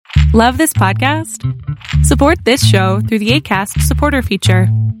Love this podcast? Support this show through the Acast supporter feature.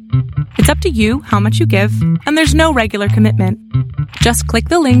 It's up to you how much you give, and there's no regular commitment. Just click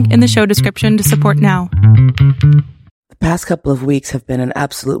the link in the show description to support now. The past couple of weeks have been an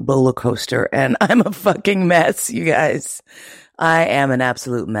absolute roller coaster, and I'm a fucking mess, you guys. I am an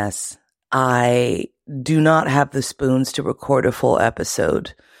absolute mess. I do not have the spoons to record a full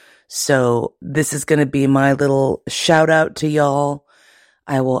episode. So this is going to be my little shout out to y'all.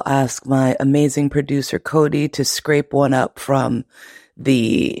 I will ask my amazing producer, Cody, to scrape one up from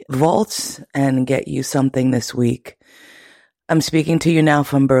the vaults and get you something this week. I'm speaking to you now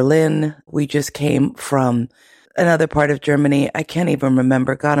from Berlin. We just came from another part of Germany. I can't even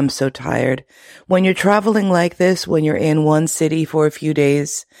remember. God, I'm so tired. When you're traveling like this, when you're in one city for a few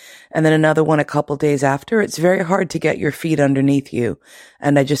days and then another one a couple days after, it's very hard to get your feet underneath you.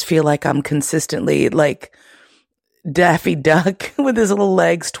 And I just feel like I'm consistently like Daffy Duck with his little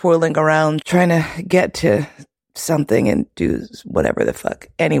legs twirling around, trying to get to something and do whatever the fuck.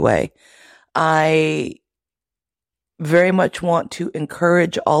 Anyway, I very much want to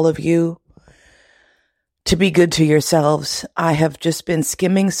encourage all of you to be good to yourselves. I have just been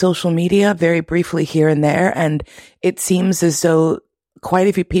skimming social media very briefly here and there, and it seems as though quite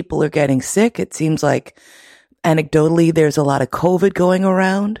a few people are getting sick. It seems like anecdotally there's a lot of COVID going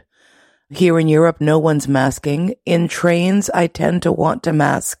around. Here in Europe, no one's masking. In trains, I tend to want to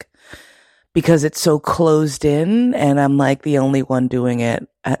mask because it's so closed in, and I'm like the only one doing it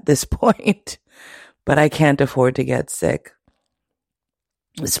at this point. But I can't afford to get sick.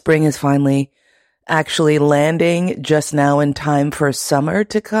 Spring is finally actually landing just now in time for summer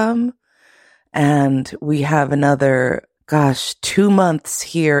to come. And we have another, 2 months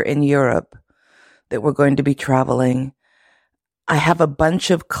here in Europe that we're going to be traveling. I have a bunch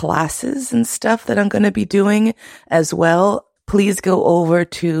of classes and stuff that I'm going to be doing as well. Please go over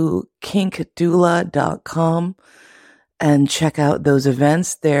to kinkdoula.com and check out those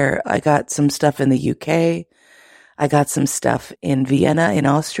events there. I got some stuff in the UK. I got some stuff in Vienna in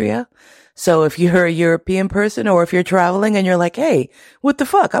Austria. So if you're a European person or if you're traveling and you're like, hey, what the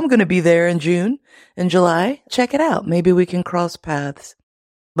fuck? I'm going to be there in June and July. Check it out. Maybe we can cross paths.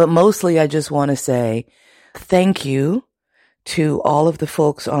 But mostly I just want to say thank you to all of the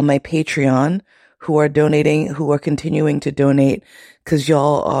folks on my Patreon who are donating, who are continuing to donate, because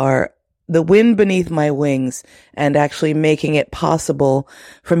y'all are the wind beneath my wings and actually making it possible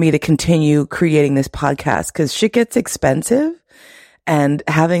for me to continue creating this podcast, because shit gets expensive and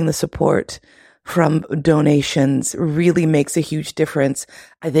having the support from donations really makes a huge difference.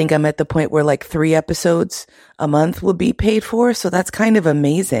 I think I'm at the point where like 3 episodes a month will be paid for. So that's kind of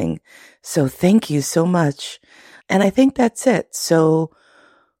amazing. So thank you so much. And I think that's it. So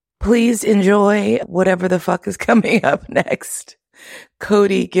please enjoy whatever the fuck is coming up next.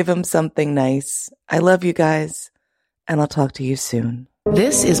 Cody, give him something nice. I love you guys, and I'll talk to you soon.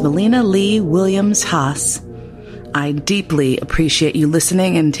 This is Melina Lee Williams Haas. I deeply appreciate you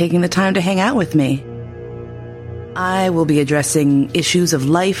listening and taking the time to hang out with me. I will be addressing issues of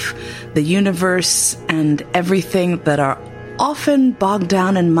life, the universe, and everything that are often bogged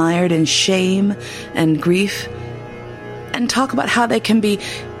down and mired in shame and grief, and talk about how they can be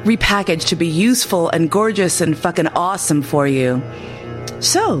repackaged to be useful and gorgeous and fucking awesome for you.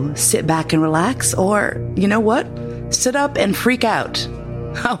 So sit back and relax, or you know what? Sit up and freak out.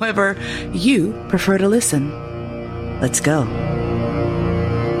 However you prefer to listen. Let's go.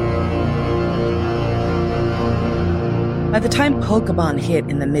 By the time Pokemon hit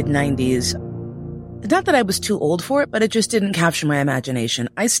in the mid-90s, not that I was too old for it, but it just didn't capture my imagination.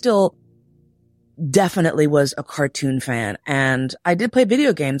 I still definitely was a cartoon fan, and I did play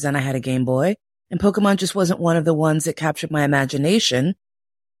video games, and I had a Game Boy, and Pokemon just wasn't one of the ones that captured my imagination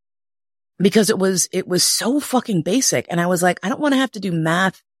because it was so fucking basic. And I was like, I don't want to have to do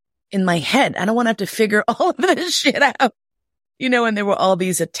math in my head. I don't want to have to figure all of this shit out, and there were all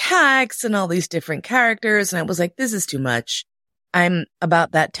these attacks and all these different characters. And I was like, this is too much. I'm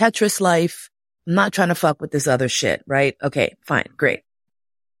about that Tetris life. I'm not trying to fuck with this other shit, right? Okay, fine, great.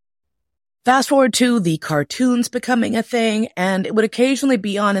 Fast forward to the cartoons becoming a thing, and it would occasionally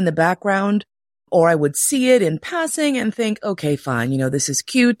be on in the background, or I would see it in passing and think, okay, fine, this is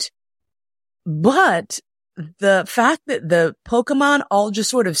cute. But the fact that the Pokemon all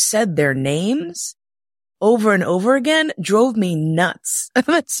just sort of said their names over and over again drove me nuts. That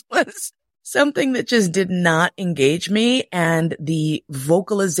was something that just did not engage me, and the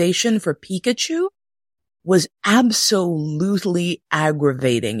vocalization for Pikachu was absolutely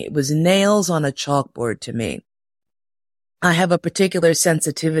aggravating. It was nails on a chalkboard to me. I have a particular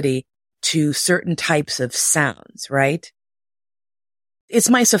sensitivity to certain types of sounds, right? it's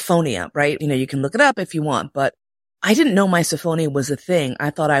misophonia, right? You know, you can look it up if you want, but I didn't know misophonia was a thing. I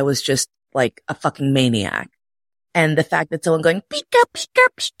thought I was just like a fucking maniac. And the fact that someone going, Pika, Pika,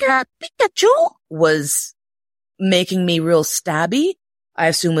 Pika, Pikachu was making me real stabby, I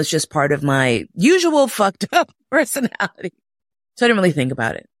assume was just part of my usual fucked up personality. So I didn't really think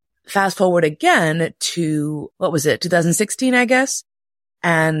about it. Fast forward again to, 2016, I guess.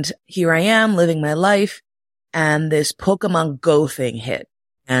 And here I am living my life, and this Pokemon Go thing hit.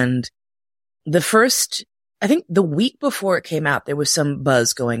 And I think the week before it came out, there was some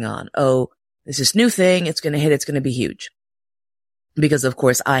buzz going on. Oh, there's this new thing. It's going to hit. It's going to be huge. Because of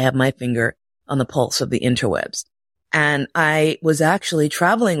course I have my finger on the pulse of the interwebs. And I was actually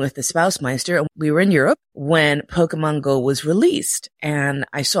traveling with the Spouse-meister, and we were in Europe when Pokemon Go was released. And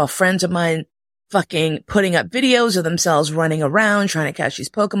I saw friends of mine fucking putting up videos of themselves running around trying to catch these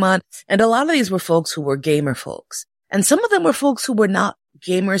Pokemon. And a lot of these were folks who were gamer folks. And some of them were folks who were not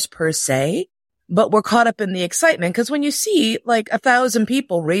gamers per se, but were caught up in the excitement. Because when you see like 1,000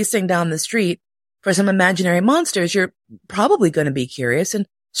 people racing down the street for some imaginary monsters, you're probably going to be curious. And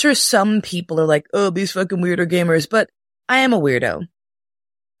sure, some people are like, oh, these fucking weirdo gamers, but I am a weirdo.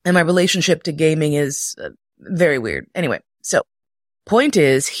 And my relationship to gaming is very weird. Anyway, so point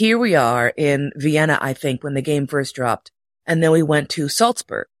is, here we are in Vienna, I think, when the game first dropped. And then we went to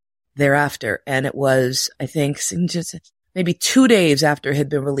Salzburg thereafter. And it was, I think, maybe 2 days after it had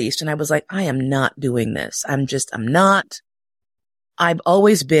been released. And I was like, I am not doing this. I'm not. I've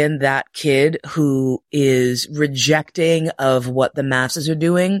always been that kid who is rejecting of what the masses are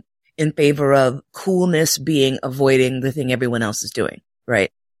doing in favor of coolness being avoiding the thing everyone else is doing,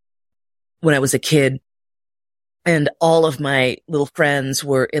 right? When I was a kid and all of my little friends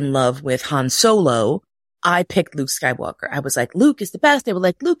were in love with Han Solo, I picked Luke Skywalker. I was like, Luke is the best. They were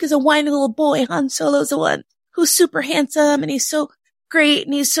like, Luke is a whiny little boy. Han Solo's the one who's super handsome and he's so great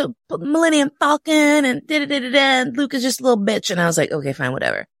and he's so Millennium Falcon and da-da-da-da-da, and Luke is just a little bitch. And I was like, okay, fine,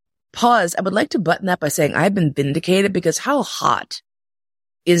 whatever. Pause. I would like to button that by saying I've been vindicated, because how hot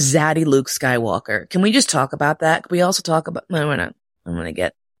is zaddy Luke Skywalker? Can we just talk about that? Can we also talk about, no, we're not. I'm going to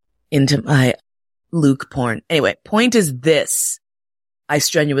get into my Luke porn. Anyway, point is this. I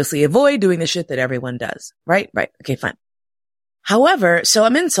strenuously avoid doing the shit that everyone does. Right? Okay, fine. However, so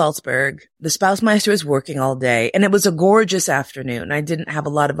I'm in Salzburg. The Spouse-meister is working all day, and it was a gorgeous afternoon. I didn't have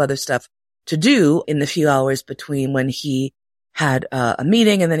a lot of other stuff to do in the few hours between when he had a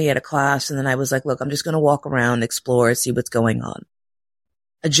meeting and then he had a class. And then I was like, look, I'm just going to walk around, explore, see what's going on.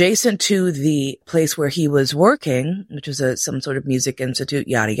 Adjacent to the place where he was working, which was some sort of music institute,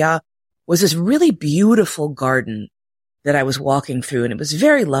 yada yada, was this really beautiful garden that I was walking through, and it was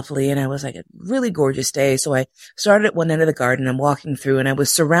very lovely, and I was like, a really gorgeous day. So I started at one end of the garden, I'm walking through, and I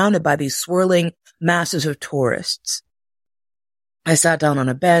was surrounded by these swirling masses of tourists. I sat down on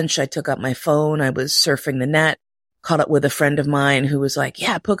a bench, I took out my phone, I was surfing the net, caught up with a friend of mine who was like,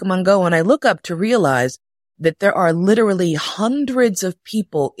 yeah, Pokemon Go, and I look up to realize that there are literally hundreds of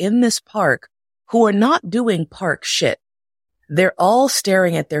people in this park who are not doing park shit. They're all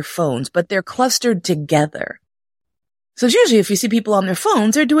staring at their phones, but they're clustered together. So it's usually if you see people on their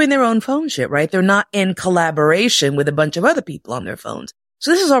phones, they're doing their own phone shit, right? They're not in collaboration with a bunch of other people on their phones. So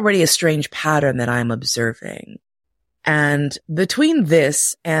this is already a strange pattern that I'm observing. And between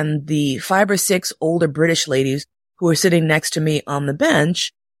this and the 5 or 6 older British ladies who are sitting next to me on the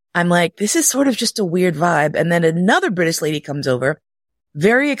bench, I'm like, this is sort of just a weird vibe. And then another British lady comes over,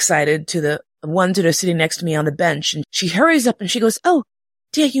 very excited, to the ones that are sitting next to me on the bench. And she hurries up and she goes, oh,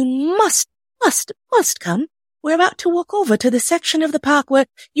 dear, you must come. We're about to walk over to the section of the park where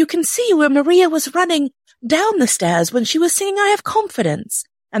you can see where Maria was running down the stairs when she was singing I Have Confidence.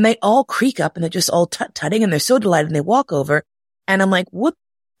 And they all creak up and they're just all tut-tutting and they're so delighted and they walk over. And I'm like, what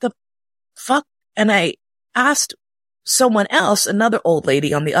the fuck? And I asked someone else, another old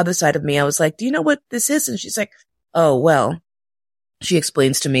lady on the other side of me, I was like, do you know what this is? And she's like, oh, well, she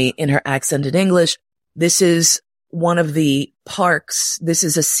explains to me in her accented English, this is one of the parks. This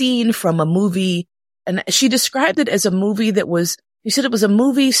is a scene from a movie. And she described it as a movie that was, she said it was a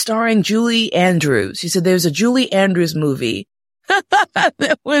movie starring Julie Andrews. She said there's a Julie Andrews movie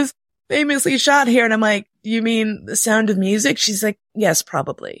that was famously shot here. And I'm like, you mean The Sound of Music? She's like, yes,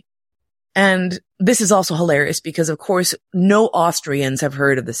 probably. And this is also hilarious because, of course, no Austrians have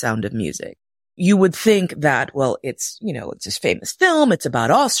heard of The Sound of Music. You would think that, well, it's, it's this famous film. It's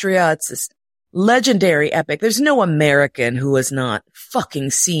about Austria. It's this legendary epic. There's no American who has not fucking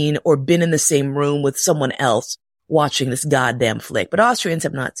seen or been in the same room with someone else watching this goddamn flick. But Austrians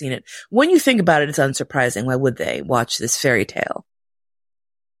have not seen it. When you think about it, it's unsurprising. Why would they watch this fairy tale?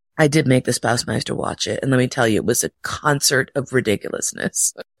 I did make the Spousemaster watch it. And let me tell you, it was a concert of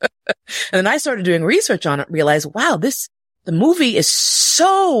ridiculousness. And then I started doing research on it, realized, wow, the movie is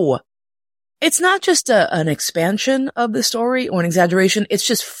it's not just an expansion of the story or an exaggeration. It's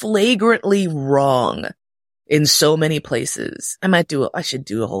just flagrantly wrong in so many places. I should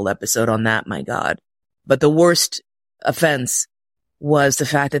do a whole episode on that. My God. But the worst offense was the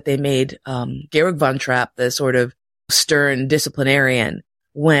fact that they made, Georg von Trapp the sort of stern disciplinarian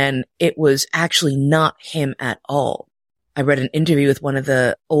when it was actually not him at all. I read an interview with one of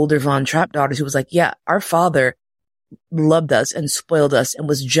the older von Trapp daughters who was like, yeah, our father loved us and spoiled us and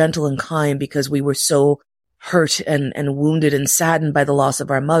was gentle and kind because we were so hurt and wounded and saddened by the loss of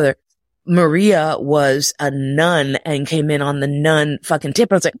our mother. Maria was a nun and came in on the nun fucking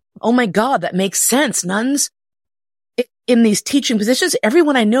tip. I was like, oh my God, that makes sense. Nuns in these teaching positions,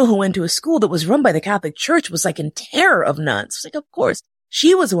 everyone I know who went to a school that was run by the Catholic Church was like in terror of nuns. It's like, of course,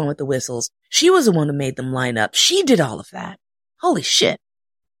 she was the one with the whistles. She was the one who made them line up. She did all of that. Holy shit.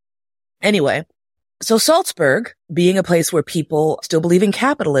 Anyway, so Salzburg, being a place where people still believe in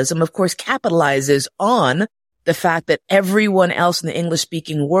capitalism, of course, capitalizes on the fact that everyone else in the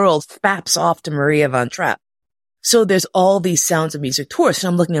English-speaking world faps off to Maria von Trapp. So there's all these Sounds of Music tourists.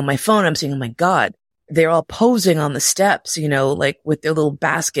 And I'm looking at my phone. I'm saying, oh my God, they're all posing on the steps, like with their little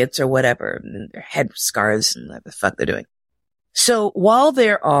baskets or whatever, and their head scarves and whatever the fuck they're doing. So while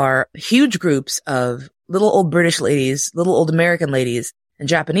there are huge groups of little old British ladies, little old American ladies, and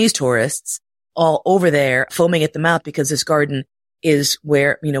Japanese tourists all over there foaming at the mouth because this garden is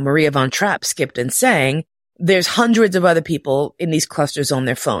where, Maria von Trapp skipped and sang, there's hundreds of other people in these clusters on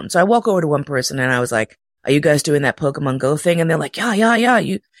their phone. So I walk over to one person and I was like, are you guys doing that Pokemon Go thing? And they're like, yeah.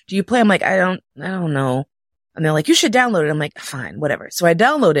 Do you play? I'm like, I don't know. And they're like, you should download it. I'm like, fine, whatever. So I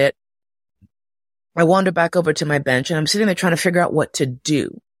download it. I wander back over to my bench and I'm sitting there trying to figure out what to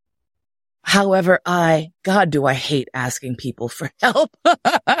do. However, God, do I hate asking people for help.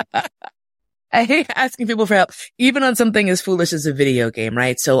 I hate asking people for help, even on something as foolish as a video game,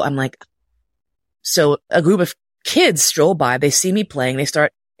 right? So I'm like, so a group of kids stroll by, they see me playing, they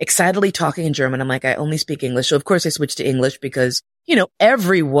start excitedly talking in German. I'm like, I only speak English. So of course I switched to English because,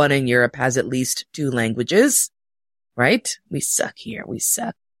 everyone in Europe has at least 2 languages, right? We suck here. We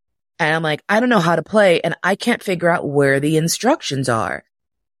suck. And I'm like, I don't know how to play and I can't figure out where the instructions are.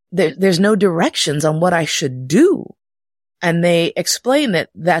 There's no directions on what I should do. And they explain that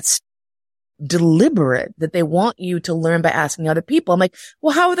that's deliberate, that they want you to learn by asking other people. I'm like,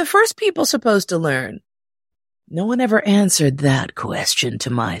 well, how are the first people supposed to learn? No one ever answered that question to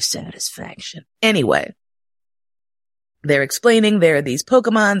my satisfaction. Anyway, they're explaining there are these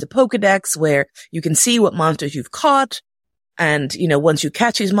Pokemon, the Pokedex, where you can see what monsters you've caught. And, once you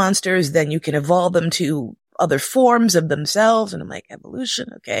catch these monsters, then you can evolve them to other forms of themselves. And I'm like, evolution.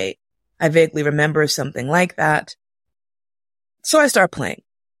 Okay. I vaguely remember something like that. So I start playing.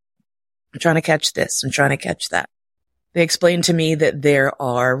 I'm trying to catch this. I'm trying to catch that. They explained to me that there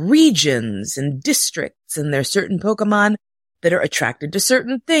are regions and districts and there are certain Pokemon that are attracted to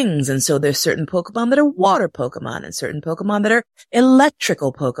certain things. And so there's certain Pokemon that are water Pokemon and certain Pokemon that are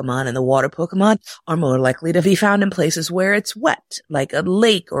electrical Pokemon. And the water Pokemon are more likely to be found in places where it's wet, like a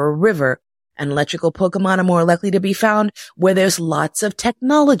lake or a river. And electrical Pokemon are more likely to be found where there's lots of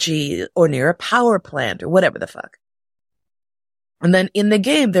technology or near a power plant or whatever the fuck. And then in the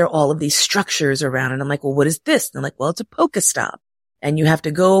game, there are all of these structures around. And I'm like, well, what is this? And they're like, well, it's a Pokestop. And you have to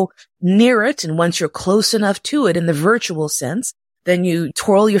go near it. And once you're close enough to it in the virtual sense, then you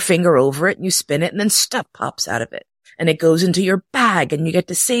twirl your finger over it and you spin it and then stuff pops out of it. And it goes into your bag and you get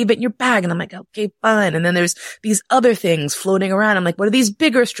to save it in your bag. And I'm like, okay, fine. And then there's these other things floating around. I'm like, what are these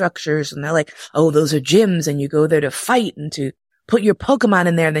bigger structures? And they're like, oh, those are gyms. And you go there to fight and to put your Pokemon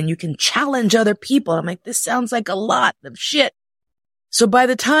in there. And then you can challenge other people. I'm like, this sounds like a lot of shit. So by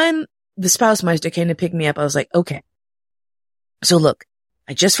the time the Spousemaster came to pick me up, I was like, okay. So look,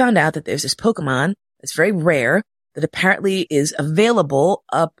 I just found out that there's this Pokemon that's very rare that apparently is available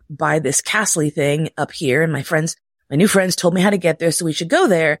up by this castle thing up here. And my new friends told me how to get there. So we should go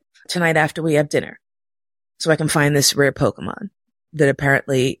there tonight after we have dinner so I can find this rare Pokemon that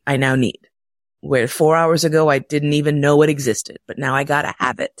apparently I now need. Where 4 hours ago, I didn't even know it existed, but now I gotta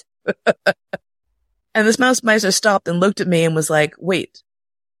have it. And this Spousemaster stopped and looked at me and was like, wait,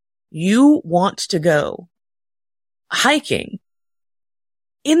 you want to go hiking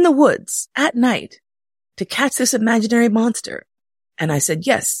in the woods at night to catch this imaginary monster? And I said,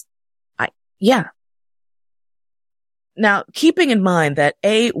 yes. Yeah. Now, keeping in mind that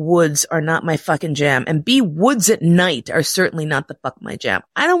A, woods are not my fucking jam, and B, woods at night are certainly not the fuck my jam.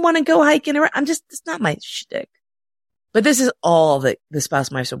 I don't want to go hiking around. It's not my shtick. But this is all that the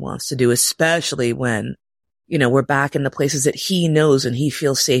Spousmeister wants to do, especially when, we're back in the places that he knows and he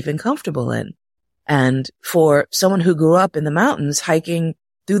feels safe and comfortable in. And for someone who grew up in the mountains, hiking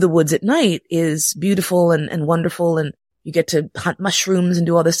through the woods at night is beautiful and wonderful. And you get to hunt mushrooms and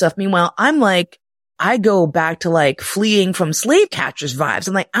do all this stuff. Meanwhile, I'm like, I go back to like fleeing from slave catchers vibes.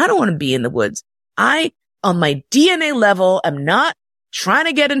 I'm like, I don't want to be in the woods. I, on my DNA level, am not trying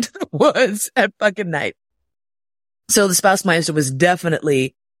to get into the woods at fucking night. So the Spousmeister was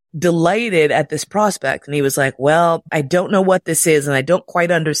definitely delighted at this prospect. And he was like, well, I don't know what this is and I don't quite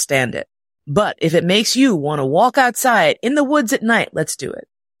understand it. But if it makes you want to walk outside in the woods at night, let's do it.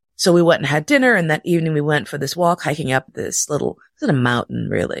 So we went and had dinner, and that evening we went for this walk, hiking up this little, it's not a mountain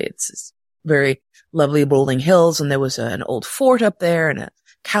really. It's this very lovely rolling hills, and there was an old fort up there and a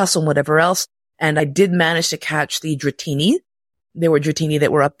castle and whatever else. And I did manage to catch the Dratini. There were Dratini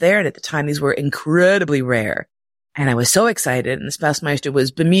that were up there, and at the time these were incredibly rare. And I was so excited, and the Spousmeister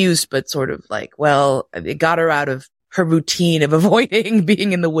was bemused, but sort of like, well, it got her out of her routine of avoiding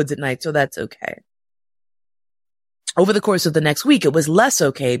being in the woods at night, so that's okay. Over the course of the next week, it was less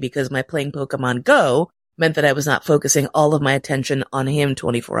okay because my playing Pokemon Go meant that I was not focusing all of my attention on him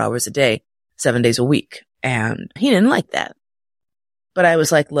 24 hours a day, 7 days a week. And he didn't like that. But I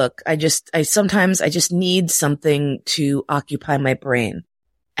was like, look, sometimes I just need something to occupy my brain.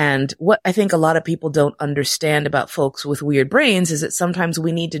 And what I think a lot of people don't understand about folks with weird brains is that sometimes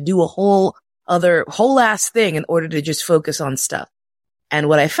we need to do a whole ass thing in order to just focus on stuff. And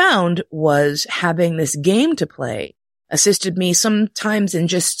what I found was having this game to play assisted me sometimes in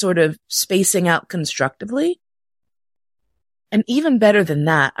just sort of spacing out constructively. And even better than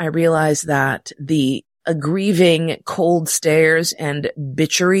that, I realized that the aggrieving cold stares and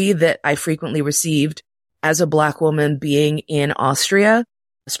bitchery that I frequently received as a Black woman being in Austria,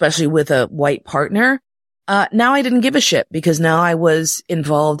 especially with a white partner, now I didn't give a shit because now I was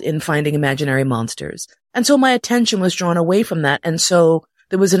involved in finding imaginary monsters. And so my attention was drawn away from that. And so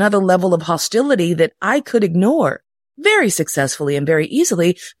there was another level of hostility that I could ignore very successfully and very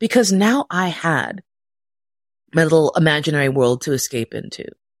easily because now I had my little imaginary world to escape into.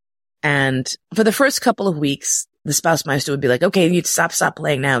 And for the first couple of weeks, the Spousmeister would be like, okay, you stop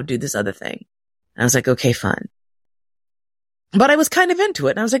playing now, do this other thing. And I was like, okay, fine. But I was kind of into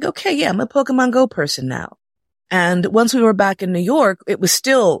it. And I was like, okay, yeah, I'm a Pokemon Go person now. And once we were back in New York, it was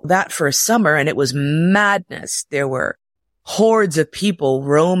still that first summer and it was madness. There were hordes of people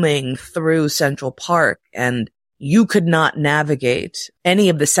roaming through Central Park and you could not navigate any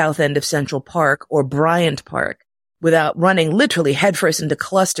of the south end of Central Park or Bryant Park without running literally headfirst into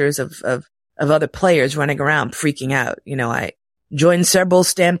clusters of other players running around freaking out. I joined several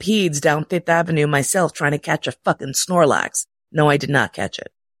stampedes down Fifth Avenue myself trying to catch a fucking Snorlax. No, I did not catch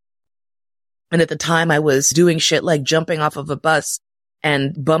it. And at the time I was doing shit like jumping off of a bus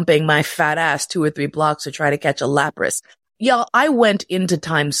and bumping my fat ass 2 or 3 blocks to try to catch a Lapras. Y'all, I went into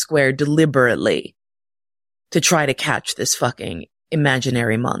Times Square deliberately to try to catch this fucking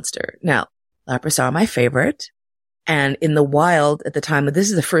imaginary monster. Now, Lapras are my favorite. And in the wild at the time, this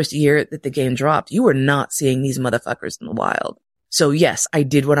is the first year that the game dropped, you were not seeing these motherfuckers in the wild. So yes, I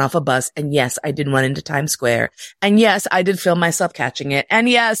did run off a bus, and yes, I did run into Times Square, and yes, I did film myself catching it, and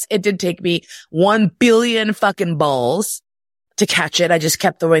yes, it did take me 1 billion fucking balls to catch it. I just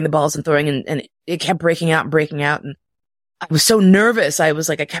kept throwing the balls and throwing, and it kept breaking out, and I was so nervous. I was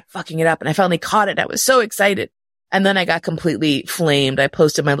like, I kept fucking it up, and I finally caught it. I was so excited. And then I got completely flamed. I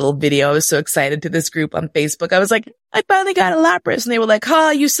posted my little video. I was so excited to this group on Facebook. I was like, I finally got a Lapras, and they were like,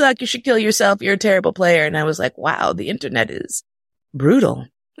 you suck. You should kill yourself. You're a terrible player. And I was like, wow, the internet is brutal.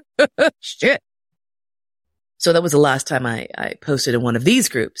 Shit. So that was the last time I posted in one of these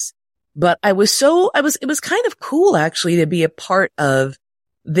groups. But it was kind of cool actually to be a part of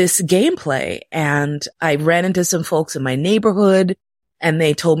this gameplay. And I ran into some folks in my neighborhood and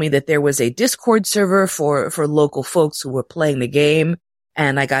they told me that there was a Discord server for local folks who were playing the game.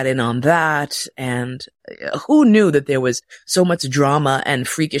 And I got in on that. And who knew that there was so much drama and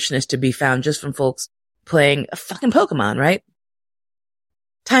freakishness to be found just from folks playing a fucking Pokemon, right?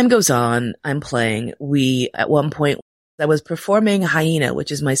 Time goes on. I'm playing. At one point, I was performing Hyena,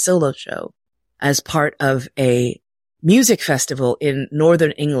 which is my solo show, as part of a music festival in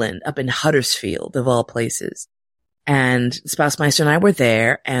northern England, up in Huddersfield, of all places. And Spousmeister and I were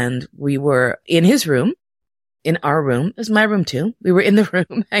there, and we were in his room, in our room. It was my room too. We were in the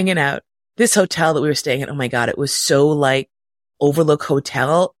room hanging out. This hotel that we were staying at, oh my God, it was so like Overlook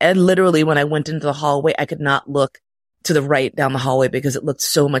Hotel. And literally when I went into the hallway, I could not look to the right down the hallway because it looked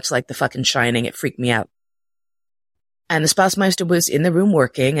so much like the fucking Shining. It freaked me out. And the Spousmeister was in the room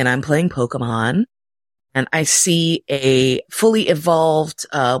working and I'm playing Pokemon. and I see a fully evolved,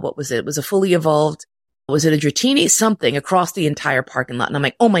 what was it? It was a fully evolved, was it a Dratini? Something across the entire parking lot. And I'm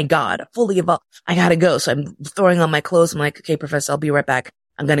like, oh my God, fully evolved. I gotta go. So I'm throwing on my clothes. I'm like, okay, Professor, I'll be right back.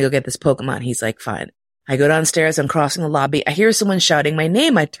 I'm gonna go get this Pokemon. He's like, fine. I go downstairs. I'm crossing the lobby. I hear someone shouting my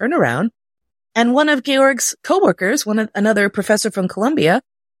name. I turn around, and one of Georg's coworkers, another professor from Columbia,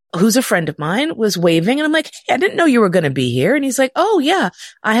 who's a friend of mine, was waving. And I'm like, hey, I didn't know you were going to be here. And he's like, oh yeah,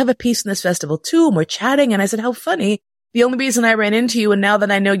 I have a piece in this festival too. And we're chatting. And I said, how funny. The only reason I ran into you, and now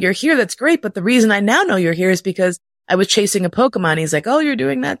that I know you're here, that's great. But the reason I now know you're here is because I was chasing a Pokemon. He's like, oh, you're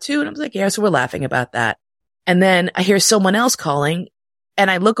doing that too? And I was like, yeah. So we're laughing about that. And then I hear someone else calling,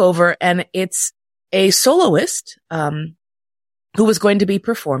 and I look over, and it's a soloist, who was going to be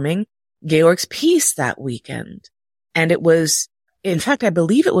performing Georg's piece that weekend. And it was, in fact, I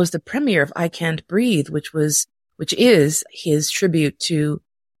believe it was the premiere of I Can't Breathe, which is his tribute to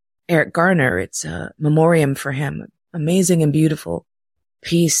Eric Garner. It's a memoriam for him. Amazing and beautiful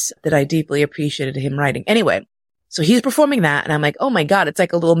piece that I deeply appreciated him writing. Anyway, so he's performing that, and I'm like, oh my God, it's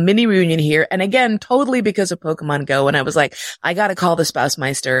like a little mini reunion here. And again, totally because of Pokemon Go. And I was like, I gotta call the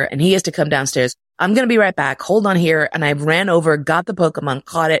Spouse-Meister, and he has to come downstairs. I'm gonna be right back. Hold on here. And I ran over, got the Pokemon,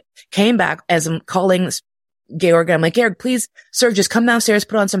 caught it, came back as I'm calling Georg. I'm like, Georg, please, sir, just come downstairs,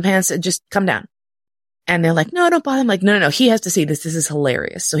 put on some pants, and just come down. And they're like, no, don't bother. I'm like, no, he has to see this. This is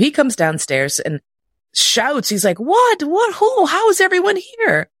hilarious. So he comes downstairs and shouts. He's like, what, who, how is everyone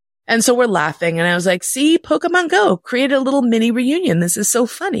here? And so we're laughing. And I was like, see, Pokemon Go created a little mini reunion. This is so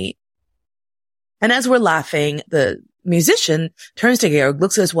funny. And as we're laughing, the musician turns to Georg,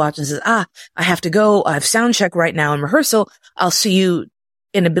 looks at his watch, and says, I have to go. I have sound check right now in rehearsal. I'll see you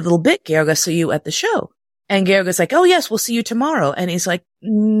in a little bit, Georg. I'll see you at the show. And Georg is like, oh yes, we'll see you tomorrow. And he's like,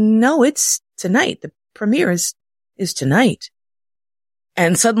 no, it's tonight. The premiere is tonight.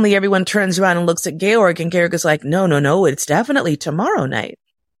 And suddenly everyone turns around and looks at Georg, and Georg is like, no, it's definitely tomorrow night.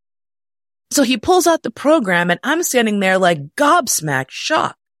 So he pulls out the program, and I'm standing there like gobsmacked,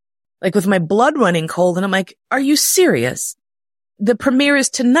 shocked, like with my blood running cold. And I'm like, are you serious? The premiere is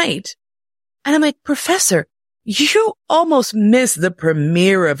tonight. And I'm like, Professor, you almost missed the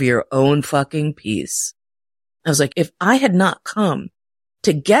premiere of your own fucking piece. I was like, if I had not come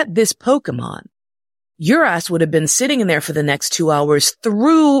to get this Pokemon, your ass would have been sitting in there for the next 2 hours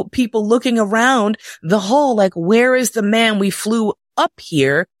through people looking around the hall like, where is the man we flew up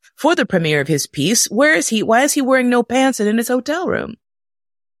here for the premiere of his piece? Where is he? Why is he wearing no pants and in his hotel room?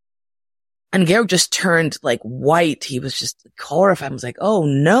 And Georg just turned like white. He was just horrified. I was like, oh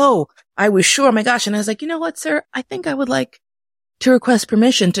no, I was sure. Oh my gosh. And I was like, you know what, sir? I think I would like to request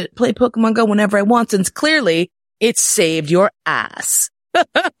permission to play Pokemon Go whenever I want, since clearly it saved your ass.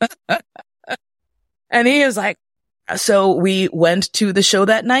 And he was like, so we went to the show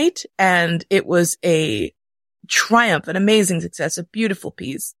that night, and it was a triumph, an amazing success, a beautiful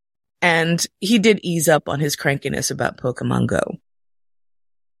piece. And he did ease up on his crankiness about Pokemon Go.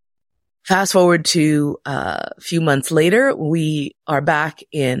 Fast forward to a few months later, we are back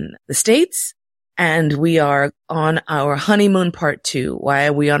in the States, and we are on our honeymoon part 2. Why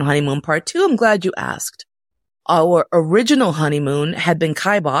are we on honeymoon part 2? I'm glad you asked. Our original honeymoon had been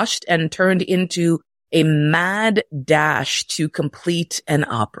kiboshed and turned into a mad dash to complete an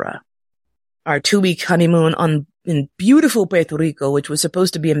opera. Our 2-week honeymoon in beautiful Puerto Rico, which was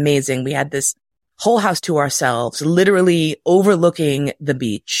supposed to be amazing. We had this whole house to ourselves, literally overlooking the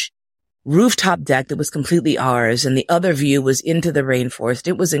beach, rooftop deck that was completely ours, and the other view was into the rainforest.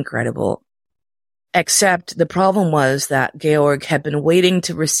 It was incredible. Except the problem was that Georg had been waiting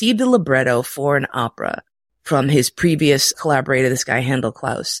to receive the libretto for an opera from his previous collaborator, this guy Handel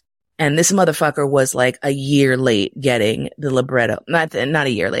Klaus. And this motherfucker was like a year late getting the libretto. Not a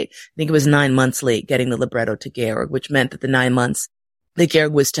year late. I think it was 9 months late getting the libretto to Georg, which meant that the 9 months that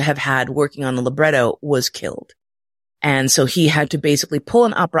Georg was to have had working on the libretto was killed. And so he had to basically pull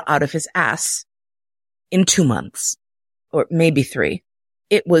an opera out of his ass in 2 months, or maybe 3.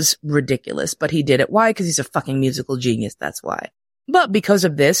 It was ridiculous, but he did it. Why? Because he's a fucking musical genius. That's why. But because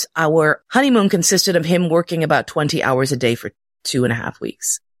of this, our honeymoon consisted of him working about 20 hours a day for 2.5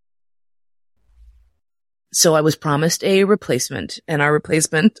 weeks. So I was promised a replacement, and our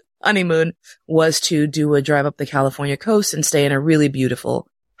replacement honeymoon was to do a drive up the California coast and stay in a really beautiful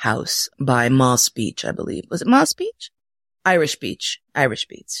house by Moss Beach, I believe. Was it Moss Beach? Irish Beach.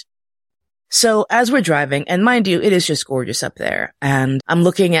 So as we're driving, and mind you, it is just gorgeous up there, and I'm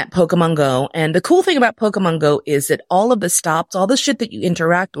looking at Pokemon Go, and the cool thing about Pokemon Go is that all of the stops, all the shit that you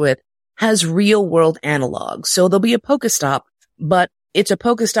interact with has real world analogs. So there'll be a Pokestop, but it's a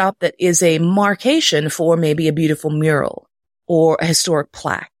Pokestop that is a markation for maybe a beautiful mural or a historic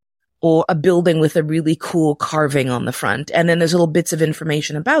plaque or a building with a really cool carving on the front. And then there's little bits of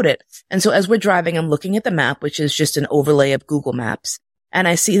information about it. And so as we're driving, I'm looking at the map, which is just an overlay of Google Maps. And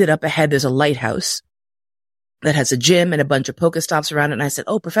I see that up ahead, there's a lighthouse that has a gym and a bunch of Pokestops around it. And I said,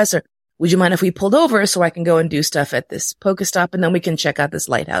 oh, Professor, would you mind if we pulled over so I can go and do stuff at this Pokestop and then we can check out this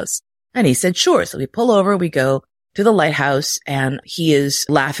lighthouse? And he said, sure. So we pull over, we go to the lighthouse, and he is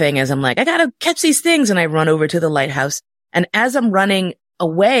laughing as I'm like, I gotta catch these things. And I run over to the lighthouse. And as I'm running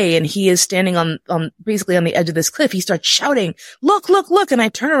away and he is standing on basically on the edge of this cliff, he starts shouting, look, look, look. And I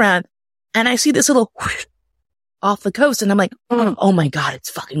turn around and I see this little whoosh off the coast. And I'm like, oh my God, it's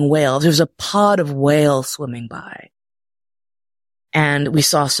fucking whales. There's a pod of whales swimming by. And we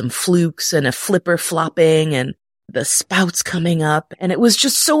saw some flukes and a flipper flopping and the spouts coming up. And it was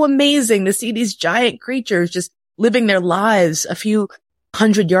just so amazing to see these giant creatures just living their lives a few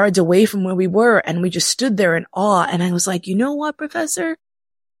 100 yards away from where we were. And we just stood there in awe. And I was like, you know what, Professor?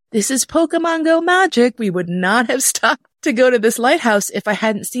 This is Pokemon Go magic. We would not have stopped to go to this lighthouse if I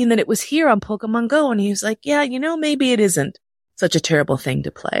hadn't seen that it was here on Pokemon Go. And he was like, yeah, maybe it isn't such a terrible thing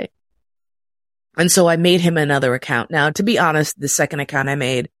to play. And so I made him another account. Now, to be honest, the second account I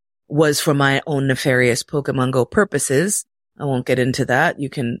made was for my own nefarious Pokemon Go purposes. I won't get into that. You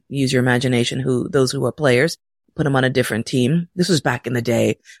can use your imagination those who are players, put them on a different team. This was back in the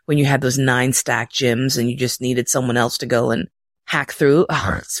day when you had those 9-stack gyms and you just needed someone else to go and hack through.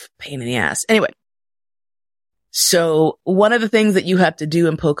 Oh, it's a pain in the ass. Anyway. So one of the things that you have to do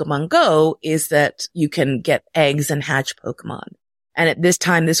in Pokemon Go is that you can get eggs and hatch Pokemon. And at this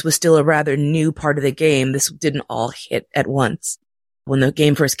time, this was still a rather new part of the game. This didn't all hit at once. When the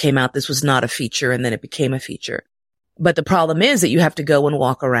game first came out, this was not a feature, and then it became a feature. But the problem is that you have to go and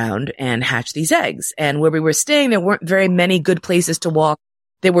walk around and hatch these eggs. And where we were staying, there weren't very many good places to walk.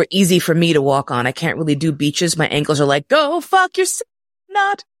 They were easy for me to walk on. I can't really do beaches. My ankles are like, go fuck yourself.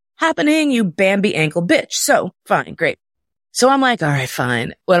 Not happening, you Bambi ankle bitch. So fine, great. So I'm like, all right,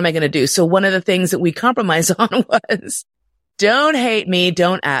 fine. What am I going to do? So one of the things that we compromised on was, don't hate me,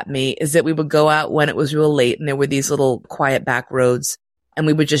 don't at me, is that we would go out when it was real late and there were these little quiet back roads and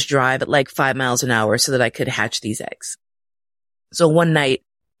we would just drive at like 5 miles an hour so that I could hatch these eggs. So one night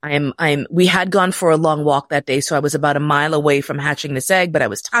we had gone for a long walk that day. So I was about a mile away from hatching this egg, but I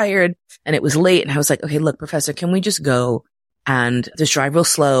was tired and it was late. And I was like, okay, look, Professor, can we just go and just drive real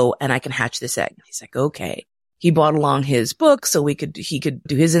slow and I can hatch this egg? He's like, okay. He brought along his book so he could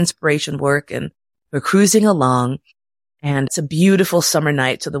do his inspiration work, and we're cruising along. And it's a beautiful summer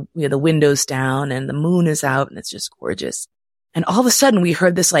night. So the window's down and the moon is out and it's just gorgeous. And all of a sudden we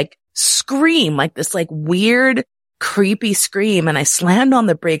heard this like scream, like this like weird, creepy scream. And I slammed on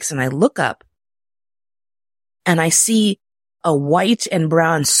the brakes and I look up and I see a white and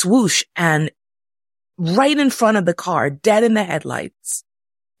brown swoosh, and right in front of the car, dead in the headlights,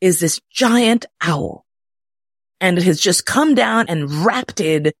 is this giant owl. And it has just come down and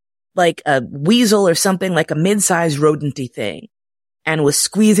rapted like a weasel or something, like a mid-sized rodenty thing, and was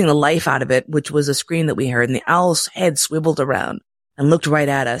squeezing the life out of it, which was a scream that we heard. And the owl's head swiveled around and looked right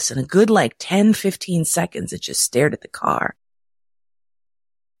at us. And a good like 10, 15 seconds, it just stared at the car.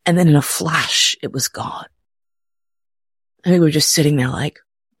 And then in a flash, it was gone. And we were just sitting there like,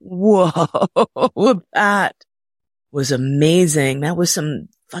 whoa, that was amazing. That was some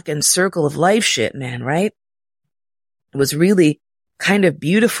fucking circle of life shit, man, right? It was really kind of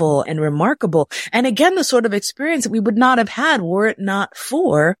beautiful and remarkable. And again, the sort of experience that we would not have had were it not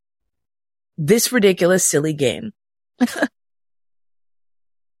for this ridiculous, silly game.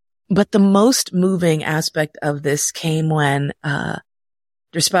 But the most moving aspect of this came when,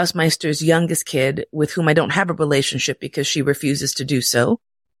 Der Spaßmeister's youngest kid, with whom I don't have a relationship because she refuses to do so,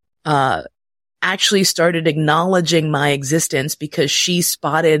 actually started acknowledging my existence because she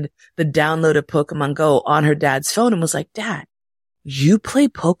spotted the download of Pokemon Go on her dad's phone and was like, Dad, you play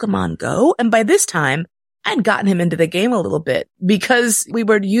Pokemon Go? And by this time, I'd gotten him into the game a little bit because we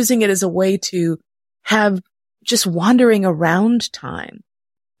were using it as a way to have just wandering around time.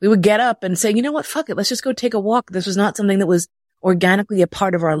 We would get up and say, you know what? Fuck it. Let's just go take a walk. This was not something that was organically a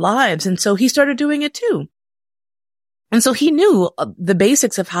part of our lives. And so he started doing it too. And so he knew the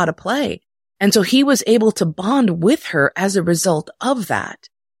basics of how to play. And so he was able to bond with her as a result of that.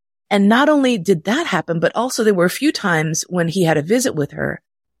 And not only did that happen, but also there were a few times when he had a visit with her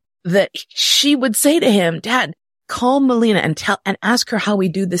that she would say to him, Dad, call Melina and ask her how we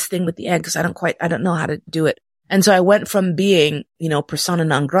do this thing with the egg, because I don't know how to do it. And so I went from being, persona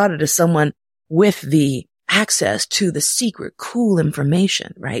non grata to someone with the access to the secret, cool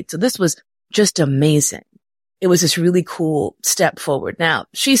information, right? So this was just amazing. It was this really cool step forward. Now,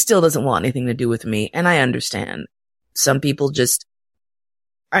 she still doesn't want anything to do with me, and I understand. Some people just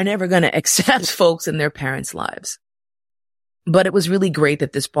are never going to accept folks in their parents' lives. But it was really great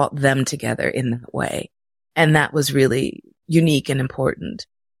that this brought them together in that way. And that was really unique and important.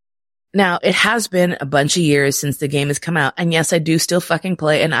 Now, it has been a bunch of years since the game has come out. And yes, I do still fucking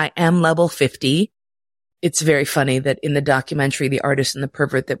play, and I am level 50. It's very funny that in the documentary, The Artist and the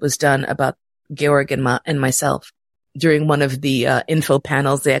Pervert, that was done about Georg and myself, during one of the info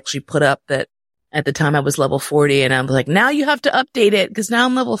panels, they actually put up that at the time I was level 40, and I was like, now you have to update it because now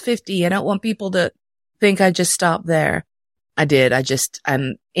I'm level 50. I don't want people to think I just stopped there. I did.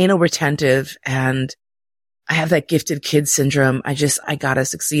 I'm anal retentive, and I have that gifted kid syndrome. I gotta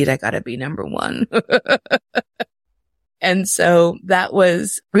succeed. I gotta be number one. And so that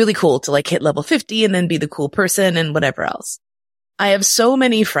was really cool to like hit level 50 and then be the cool person and whatever else. I have so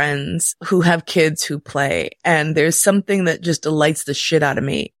many friends who have kids who play, and there's something that just delights the shit out of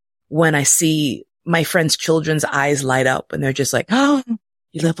me when I see my friends' children's eyes light up and they're just like, oh,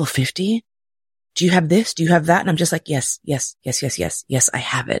 you level 50? Do you have this? Do you have that? And I'm just like, yes, I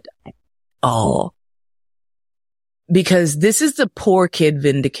have it. Oh. Because this is the poor kid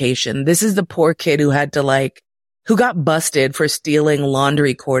vindication. This is the poor kid who got busted for stealing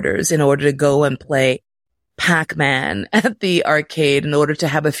laundry quarters in order to go and play Pac-Man at the arcade in order to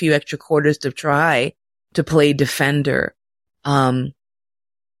have a few extra quarters to try to play Defender.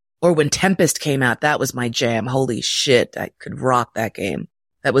 Or when Tempest came out, that was my jam. Holy shit, I could rock that game.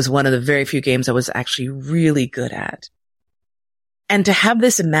 That was one of the very few games I was actually really good at. And to have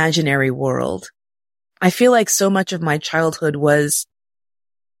this imaginary world, I feel like so much of my childhood was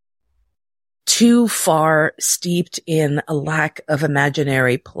too far steeped in a lack of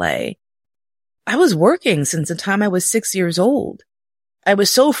imaginary play. I was working since the time I was 6 years old. I was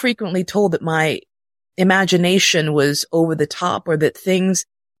so frequently told that my imagination was over the top, or that things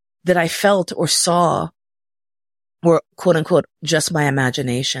that I felt or saw were quote unquote just my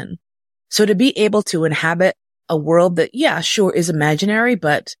imagination. So to be able to inhabit a world that, yeah, sure is imaginary,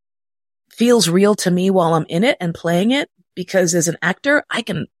 but feels real to me while I'm in it and playing it, because as an actor, I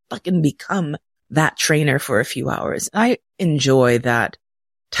can fucking become that trainer for a few hours. I enjoy that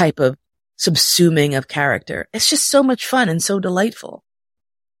type of subsuming of character. It's just so much fun and so delightful.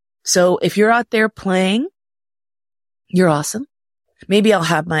 So if you're out there playing, you're awesome. Maybe that's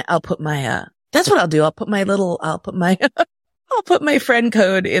what I'll do. I'll put my friend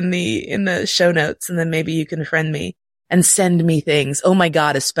code in the show notes, and then maybe you can friend me and send me things. Oh my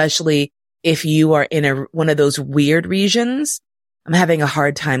God, especially if you are in one of those weird regions. I'm having a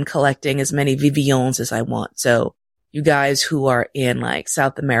hard time collecting as many Vivians as I want. So you guys who are in like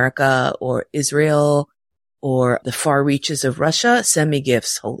South America or Israel or the far reaches of Russia, send me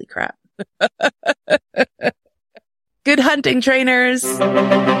gifts. Holy crap. Good hunting, trainers.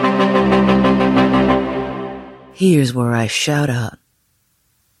 Here's where I shout out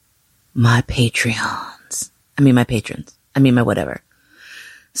my Patreons. My patrons. My whatever.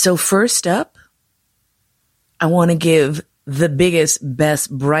 So first up, I want to give the biggest,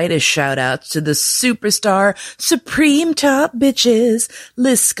 best, brightest shout outs to the superstar supreme top bitches,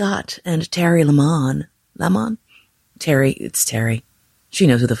 Liz Scott and Terry Lamont. Terry, it's Terry. She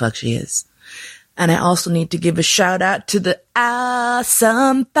knows who the fuck she is. And I also need to give a shout out to the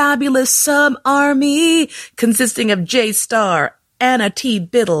awesome, fabulous sub army consisting of Jay Starr, Anna T.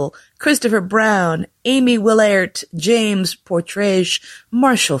 Biddle, Christopher Brown, Amy Willert, James Portrage,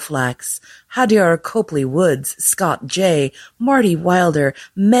 Marshall Flax, Hadiar Copley Woods, Scott J., Marty Wilder,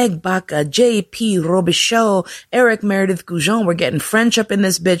 Meg Baca, J.P. Robichaud, Eric Meredith Goujon, we're getting French up in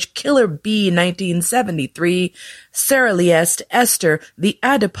this bitch, Killer B 1973, Sarah Liest, Esther, The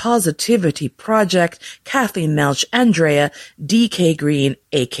Adipositivity Project, Kathy Melch, Andrea, DK Green,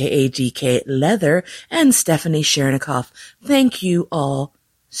 aka DK Leather, and Stephanie Chernikov. Thank you all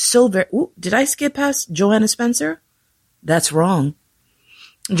so very... Ooh, did I skip past Joanna Spencer? That's wrong.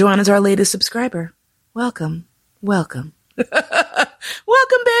 Joanna's our latest subscriber. Welcome. Welcome,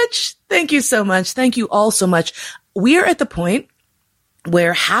 bitch. Thank you so much. Thank you all so much. We are at the point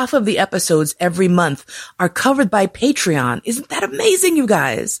where half of the episodes every month are covered by Patreon. Isn't that amazing, you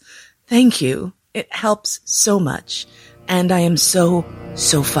guys? Thank you. It helps so much. And I am so,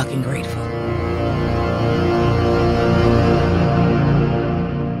 so fucking grateful.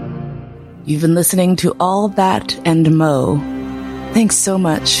 You've been listening to All That and Mo. Thanks so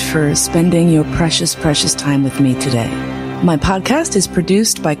much for spending your precious, precious time with me today. My podcast is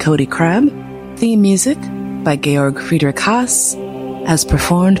produced by Cody Crabb. Theme music by Georg Friedrich Haas, as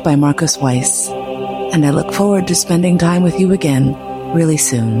performed by Marcus Weiss. And I look forward to spending time with you again really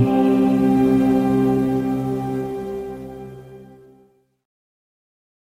soon.